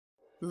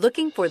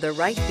Looking for the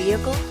right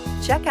vehicle?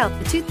 Check out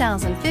the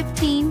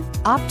 2015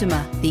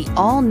 Optima. The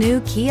all-new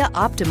Kia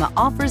Optima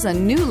offers a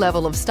new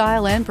level of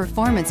style and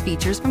performance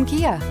features from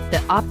Kia. The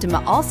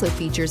Optima also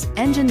features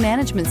engine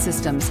management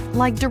systems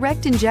like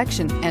direct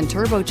injection and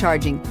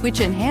turbocharging, which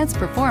enhance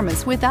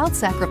performance without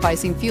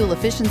sacrificing fuel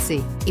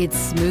efficiency. Its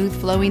smooth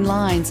flowing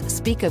lines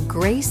speak of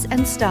grace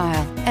and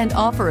style and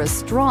offer a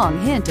strong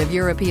hint of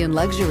European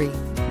luxury.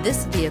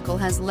 This vehicle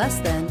has less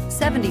than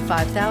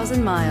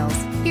 75,000 miles.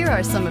 Here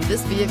are some of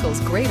this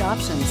vehicle's great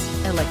options: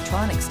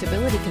 electronic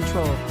stability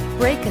control,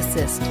 brake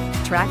assist,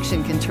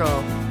 traction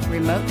control,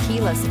 remote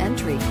keyless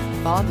entry,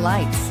 fog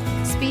lights,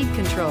 speed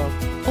control,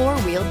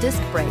 four-wheel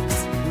disc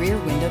brakes, rear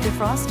window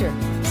defroster,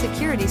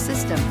 security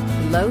system,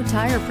 low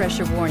tire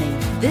pressure warning.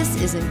 This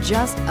isn't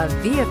just a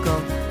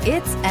vehicle,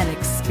 it's an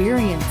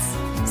experience.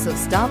 So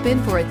stop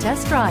in for a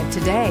test drive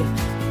today.